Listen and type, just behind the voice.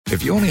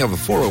If you only have a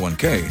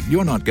 401k,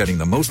 you're not getting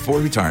the most for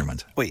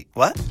retirement. Wait,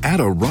 what? Add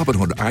a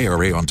Robinhood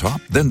IRA on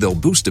top, then they'll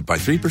boost it by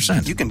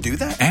 3%. You can do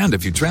that? And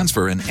if you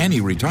transfer in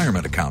any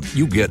retirement account,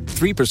 you get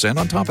 3%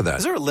 on top of that.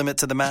 Is there a limit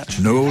to the match?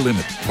 No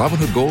limit.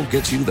 Robinhood Gold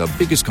gets you the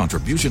biggest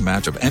contribution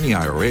match of any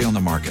IRA on the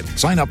market.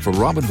 Sign up for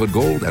Robinhood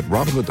Gold at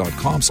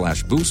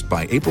Robinhood.com/boost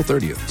by April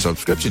 30th.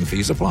 Subscription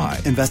fees apply.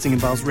 Investing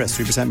involves risk.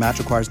 3% match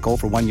requires gold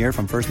for 1 year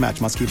from first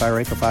match. Must keep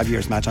IRA for 5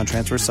 years. Match on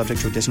transfers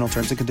subject to additional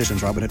terms and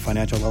conditions. Robinhood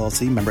Financial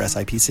LLC, member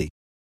SIPC.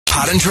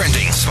 Hot and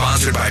Trending,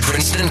 sponsored by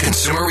Princeton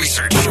Consumer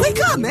Research.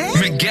 Wake up, man.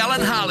 Miguel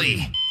and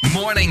Holly,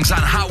 mornings on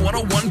Hot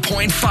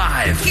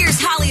 101.5.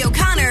 Here's Holly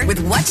O'Connor with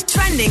What's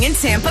Trending in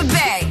Tampa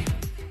Bay.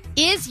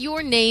 Is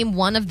your name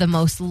one of the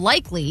most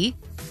likely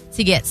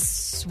to get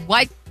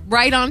swiped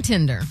right on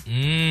Tinder?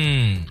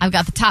 I've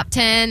got the top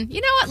 10. You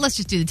know what? Let's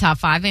just do the top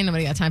 5. Ain't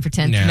nobody got time for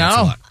 10.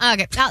 No.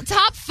 Okay. Now,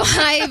 top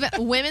 5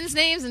 women's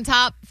names and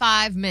top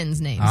 5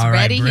 men's names. All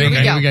right, Ready? Here we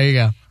go. Here we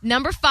go.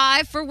 Number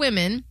 5 for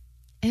women,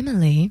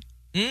 Emily.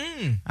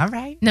 All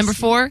right. Number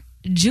 4,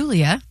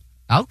 Julia.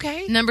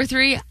 Okay. Number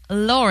 3,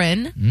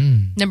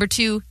 Lauren. Number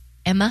 2,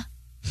 Emma.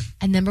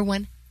 And number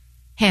 1,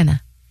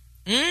 Hannah.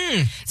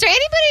 Is there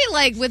anybody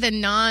like with a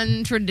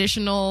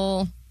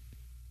non-traditional,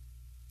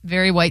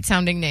 very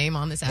white-sounding name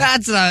on this app?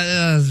 That's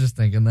I was just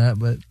thinking that,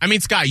 but I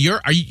mean, Scott,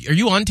 are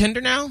you on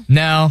Tinder now?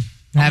 no.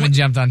 I haven't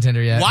jumped on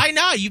Tinder yet. Why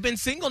not? You've been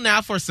single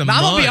now for some I'm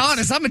months. going to be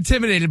honest. I'm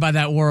intimidated by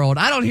that world.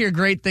 I don't hear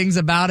great things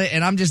about it,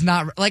 and I'm just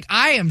not... Like,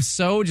 I am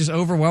so just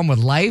overwhelmed with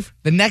life.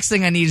 The next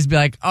thing I need is to be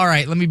like, all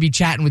right, let me be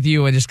chatting with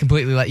you and just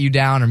completely let you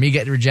down or me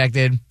get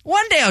rejected.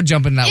 One day I'll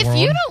jump in that world.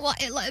 If you don't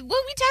want... What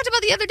we talked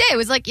about the other day, it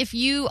was like, if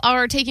you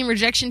are taking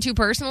rejection too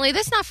personally,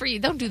 that's not for you.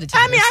 Don't do the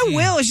Tinder. I mean, I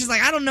will. It's just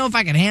like, I don't know if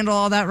I can handle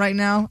all that right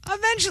now.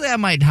 Eventually, I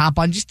might hop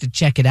on just to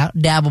check it out,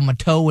 dabble my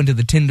toe into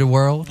the Tinder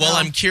world. Well,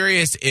 I'm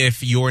curious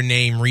if your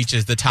name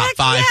reaches the top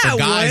 5 for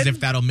guys,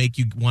 if that'll make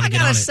you want to get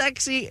on it. I got a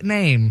sexy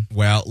name.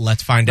 Well,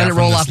 let's find out. Let it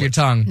roll off your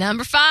tongue.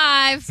 Number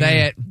 5.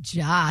 Say it.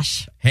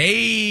 Josh.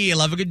 Hey, I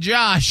love a good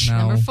Josh. No.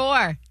 Number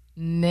 4,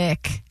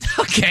 Nick.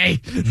 Okay.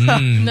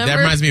 That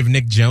reminds me of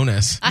Nick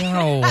Jonas.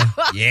 No.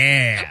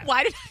 Yeah.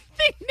 Why did I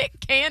think Nick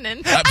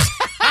Cannon?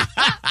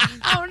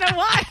 I don't know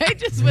why. I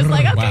just was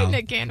like, okay, Wow.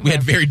 Nick Cannon. We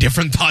had very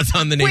different thoughts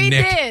on the name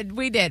Nick.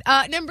 We did.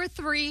 Number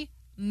 3,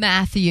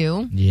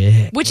 Matthew.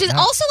 Yeah. Which is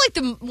also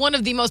like one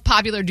of the most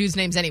popular dudes'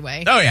 names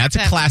anyway. Oh, yeah, it's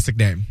a classic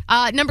name.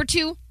 Number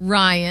 2,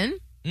 Ryan.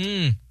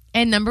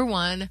 And number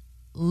 1,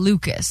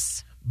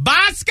 Lucas.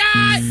 Bye,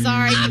 Scott!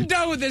 Sorry. I'm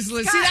done with this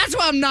list. See, that's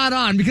why I'm not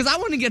on, because I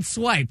want to get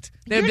swiped.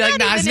 They'd You're be like, not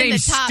nah, his even in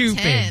name's the top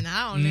stupid. 10.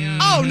 I don't know.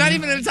 Oh, not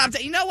even in the top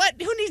 10. You know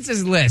what? Who needs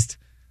this list?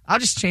 I'll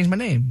just change my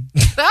name.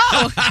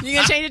 Oh, you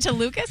going to change it to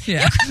Lucas?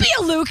 Yeah. You could be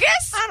a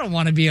Lucas. I don't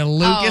want to be a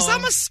Lucas. Oh.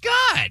 I'm a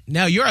Scott.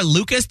 No, you're a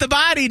Lucas the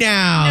Body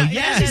now.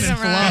 That isn't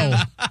Flow.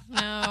 right.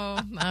 No.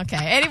 Okay.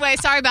 Anyway,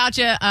 sorry about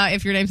you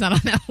if your name's not on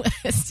that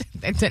list.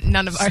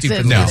 None of ours Stupid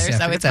is list. either, Yeah,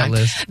 so forget it's that fine.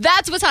 list.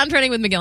 That's what's on trending with Miguel.